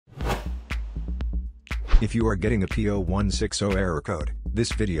If you are getting a P0160 error code,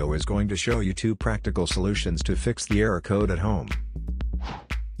 this video is going to show you 2 practical solutions to fix the error code at home.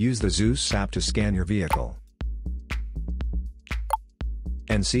 Use the Zeus app to scan your vehicle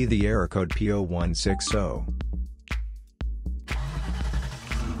and see the error code P0160.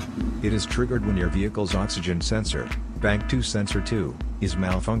 It is triggered when your vehicle's oxygen sensor, Bank 2 Sensor 2, is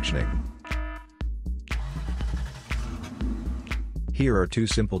malfunctioning. Here are 2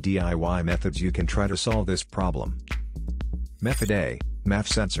 simple DIY methods you can try to solve this problem. Method A, MAF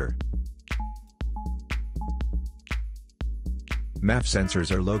Sensor. MAF sensors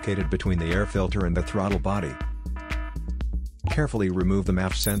are located between the air filter and the throttle body. Carefully remove the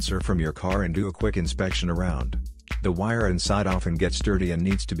MAF sensor from your car and do a quick inspection around. The wire inside often gets dirty and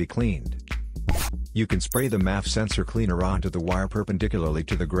needs to be cleaned. You can spray the MAF sensor cleaner onto the wire perpendicularly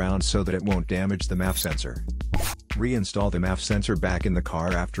to the ground so that it won't damage the MAF sensor. Reinstall the MAF sensor back in the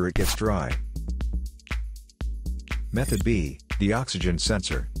car after it gets dry. Method B, the oxygen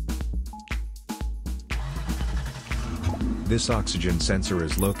sensor. This oxygen sensor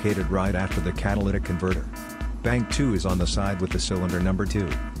is located right after the catalytic converter. Bank 2 is on the side with the cylinder number 2.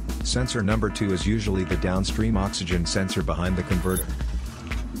 Sensor number 2 is usually the downstream oxygen sensor behind the converter.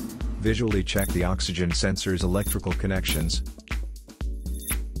 Visually check the oxygen sensor's electrical connections,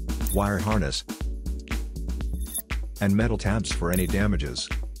 wire harness, and metal tabs for any damages.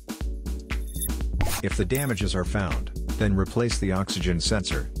 If the damages are found, then replace the oxygen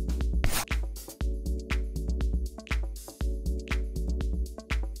sensor.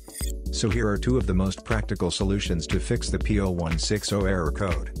 So here are 2 of the most practical solutions to fix the P0160 error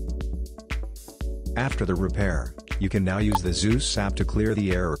code. After the repair, you can now use the Zeus app to clear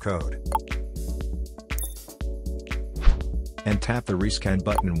the error code. And tap the rescan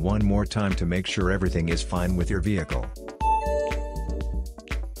button one more time to make sure everything is fine with your vehicle.